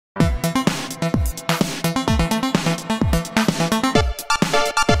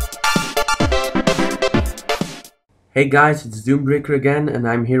Hey guys, it's Doombreker again, and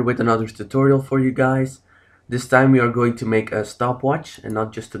I'm here with another tutorial for you guys. This time we are going to make a stopwatch, and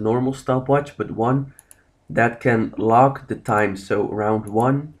not just a normal stopwatch, but one that can log the time. So round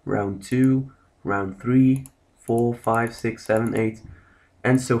 1, round 2, round 3, 4, 5, 6, 7, 8,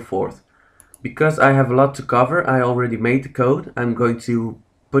 and so forth. Because I have a lot to cover, I already made the code. I'm going to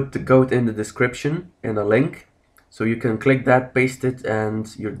put the code in the description in a link. So you can click that, paste it,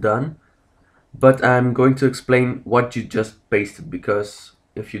 and you're done. But I'm going to explain what you just pasted, because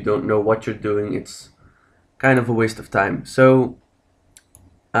if you don't know what you're doing, it's kind of a waste of time. So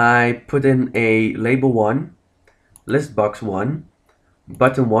I put in a label 1, list box 1,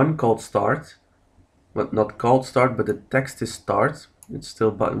 button 1 called start, well, not called start, but the text is start, it's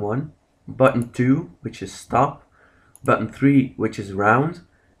still button 1, button 2, which is stop, button 3, which is round,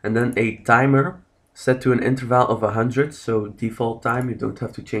 and then a timer set to an interval of 100, so default time, you don't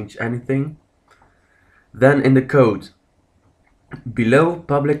have to change anything. Then in the code, below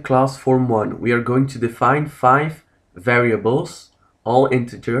public class form1, we are going to define 5 variables, all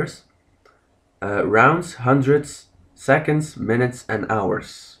integers, rounds, hundreds, seconds, minutes, and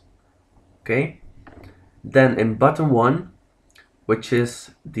hours. Okay. Then in button 1, which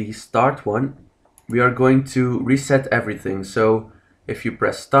is the start one, we are going to reset everything. So if you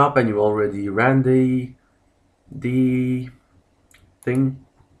press stop and you already ran the thing,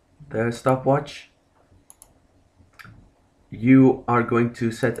 the stopwatch, you are going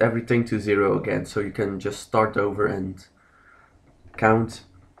to set everything to 0 again, so you can just start over and count.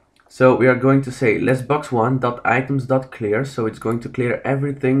 So we are going to say list box 1.items.clear, so it's going to clear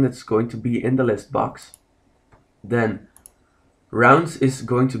everything that's going to be in the list box. Then rounds is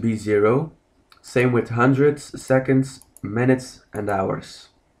going to be 0, same with hundreds, seconds, minutes, and hours.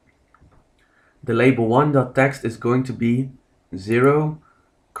 The label 1.text is going to be 0,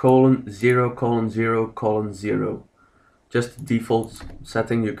 colon, 0, colon, 0, colon, 0. Just default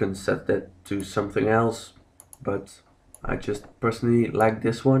setting, you can set that to something else, but I just personally like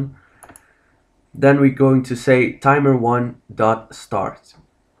this one. Then we're going to say timer1.start.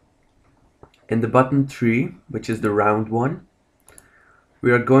 In the button 3, which is the round one,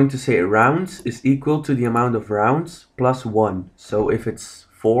 we are going to say rounds is equal to the amount of rounds plus 1. So if it's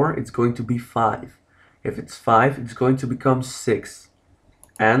 4, it's going to be 5. If it's 5, it's going to become 6.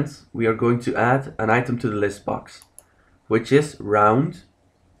 And we are going to add an item to the list box, which is round,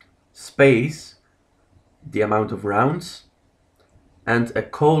 space, the amount of rounds, and a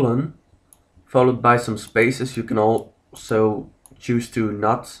colon followed by some spaces. You can also choose to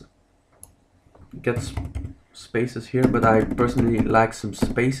not get spaces here, but I personally like some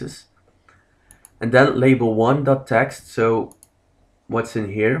spaces. And then label 1.text, so what's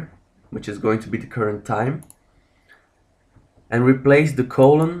in here, which is going to be the current time. And replace the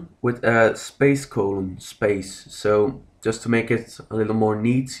colon with a space colon, space. So just to make it a little more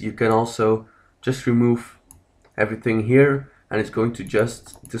neat, you can also just remove everything here, and it's going to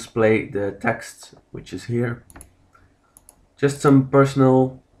just display the text, which is here. Just some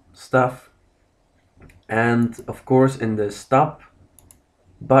personal stuff. And of course, in the stop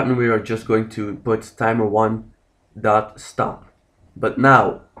button, we are just going to put timer1.stop. But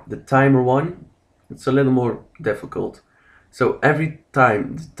now the timer one, it's a little more difficult. So every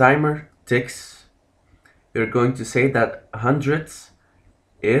time the timer ticks, you're going to say that hundreds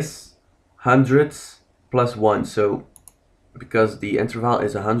is hundreds plus 1. So because the interval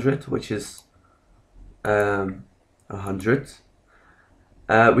is 100, which is 100,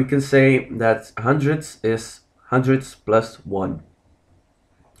 we can say that hundreds is hundreds plus 1.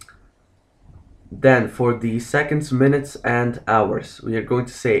 Then for the seconds, minutes, and hours, we are going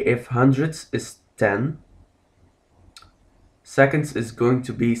to say if hundreds is 10, seconds is going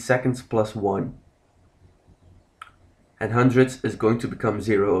to be seconds plus 1. And hundreds is going to become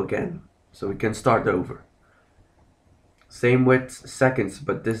 0 again. So we can start over. Same with seconds,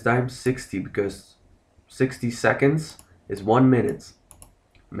 but this time 60, because 60 seconds is 1 minute.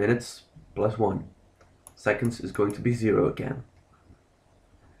 Minutes plus 1. Seconds is going to be 0 again.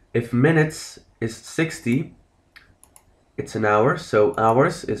 If minutes is 60, it's an hour, so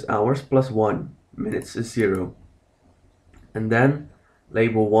hours is hours plus 1. Minutes is 0. And then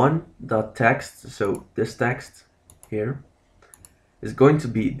label 1.text, so this text here, is going to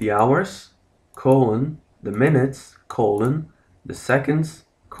be the hours, colon, the minutes, colon, the seconds,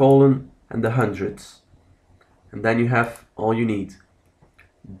 colon, and the hundreds. And then you have all you need.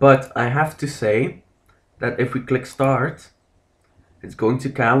 But I have to say that if we click start, it's going to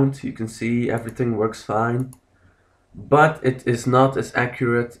count. You can see everything works fine, but it is not as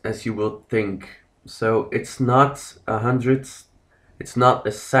accurate as you will think. So it's not hundreds, it's not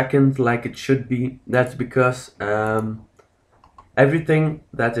a second like it should be. That's because everything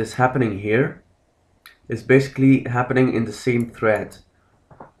that is happening here is basically happening in the same thread.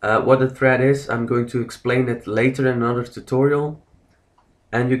 What the thread is, I'm going to explain it later in another tutorial.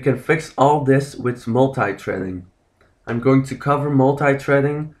 And you can fix all this with multi-threading. I'm going to cover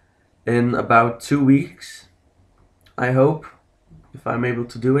multi-threading in about 2 weeks, I hope, if I'm able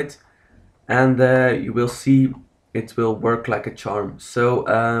to do it. And you will see it will work like a charm. So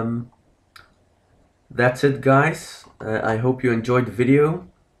that's it, guys. I hope you enjoyed the video.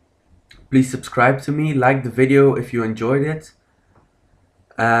 Please subscribe to me, like the video if you enjoyed it.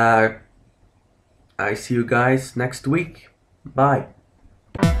 I see you guys next week. Bye.